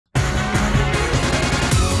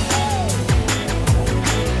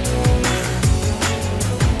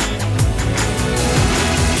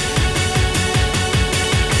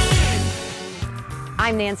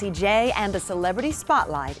Nancy J, and the celebrity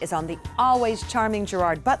spotlight is on the always charming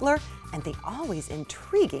Gerard Butler and the always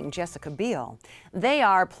intriguing Jessica Biel. They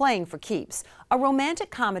are Playing for Keeps, a romantic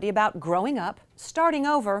comedy about growing up, starting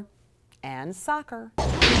over, and soccer.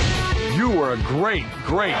 You were a great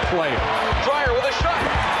player. Dreyer with a shot.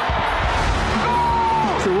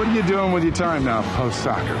 So what are you doing with your time now,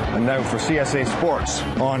 post-soccer? And now for CSA Sports.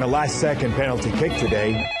 On a last-second penalty kick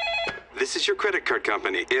today. This is your credit card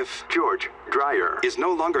company. If George Dreyer is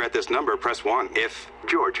no longer at this number, press 1. If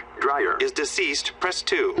George Dreyer is deceased, press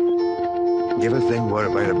 2. You ever think what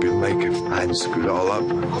it might have been like if I hadn't screwed it all up?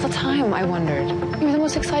 All the time, I wondered. You were the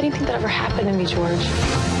most exciting thing that ever happened to me, George.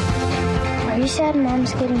 Are you sad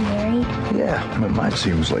Mom's getting married? Yeah, I mean, mine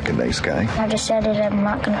seems like a nice guy. I decided I'm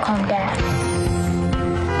not going to call him Dad.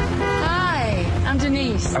 I'm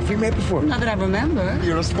Denise. Have we met before? Not that I remember.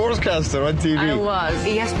 You're a sportscaster on TV. I was.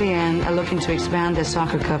 ESPN are looking to expand their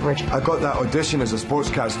soccer coverage. I got that audition as a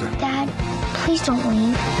sportscaster. Dad, please don't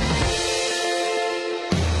leave.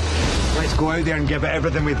 Let's go out there and give it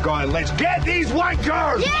everything we've got. Let's get these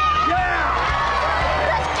wankers! Yeah! Yeah!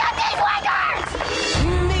 Let's get these wankers!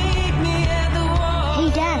 Hey,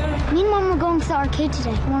 Dad, me and Mom are going to the arcade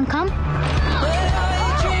today. You want to come?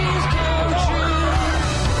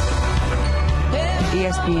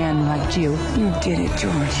 ESPN liked you. You did it,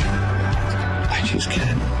 George. I just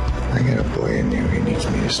can't. I got a boy in there who needs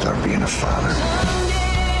me to start being a father.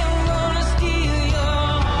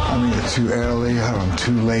 I'm either too early or I'm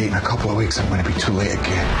too late. In a couple of weeks, I'm going to be too late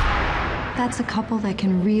again. That's a couple that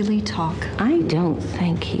can really talk. I don't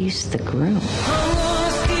think he's the groom.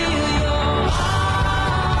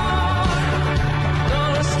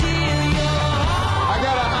 I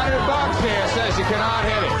got $100 here. Says you cannot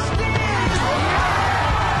hit it.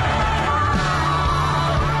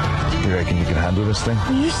 You reckon you can handle this thing?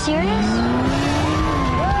 Are you serious?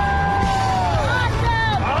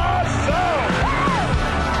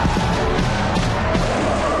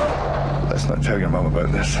 Let's not tell your mom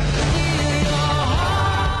about this.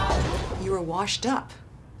 You were a washed up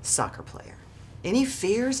soccer player. Any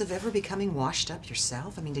fears of ever becoming washed up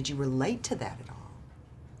yourself? I mean, did you relate to that at all?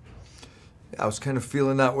 I was kind of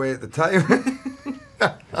feeling that way at the time.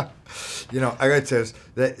 You know, I gotta tell you,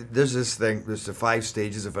 there's this thing, there's the 5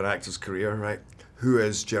 stages of an actor's career, right? Who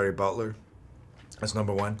is Jerry Butler? That's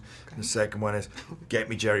number 1. Okay. The second one is, get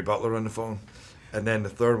me Jerry Butler on the phone. And then the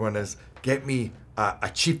third one is, get me a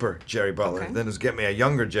cheaper Jerry Butler. Okay. Then there's get me a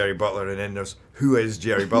younger Jerry Butler. And then there's, who is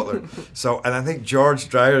Jerry Butler? So, and I think George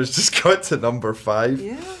Dreyer's just got to number 5.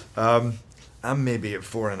 Yeah. I'm maybe at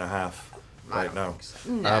 4.5. Right now.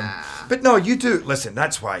 Nah. But no, you do. Listen,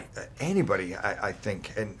 that's why anybody, I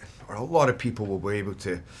think, or a lot of people will be able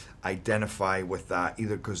to identify with that,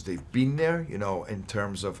 either because they've been there, you know, in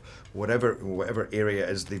terms of whatever area it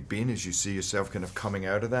is they've been, as you see yourself kind of coming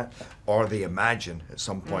out of that, or they imagine at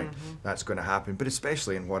some point that's going to happen. But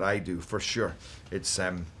especially in what I do, for sure, it's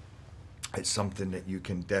something that you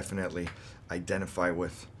can definitely identify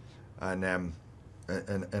with, and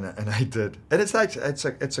I did, and it's actually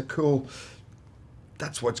it's a cool.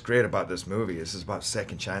 That's what's great about this movie. This is about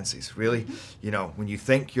second chances, really. You know, when you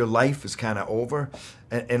think your life is kind of over,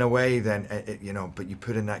 in a way, then you know, but you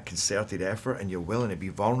put in that concerted effort and you're willing to be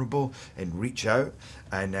vulnerable and reach out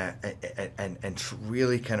and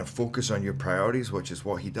really kind of focus on your priorities, which is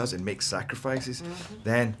what he does, and make sacrifices.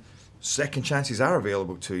 Then second chances are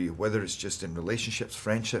available to you, whether it's just in relationships,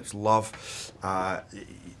 friendships, love,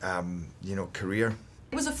 you know, career.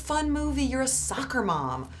 It was a fun movie. You're a soccer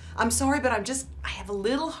mom. I'm sorry, but I have a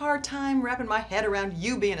little hard time wrapping my head around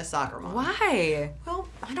you being a soccer mom. Why? Well,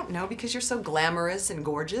 I don't know, because you're so glamorous and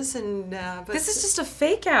gorgeous, and but this is just a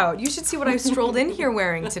fake out. You should see what I strolled in here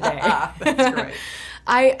wearing today. That's great.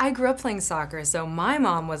 I grew up playing soccer, so my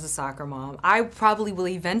mom was a soccer mom. I probably will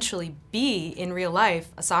eventually be, in real life,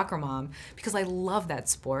 a soccer mom, because I love that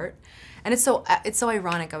sport. And it's so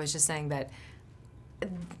ironic. I was just saying that,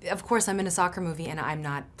 of course, I'm in a soccer movie and I'm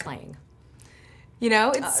not playing. You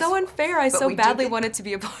know, it's so unfair. I so badly wanted to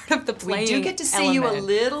be a part of the playing We do get to see you a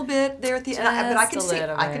little bit there at the end, but I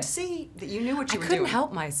could see that you knew what you were doing. I couldn't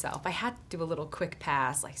help myself. I had to do a little quick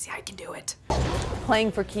pass, like, see, I can do it.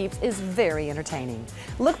 Playing for Keeps is very entertaining.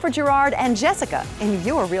 Look for Gerard and Jessica in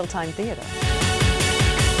your real-time theater.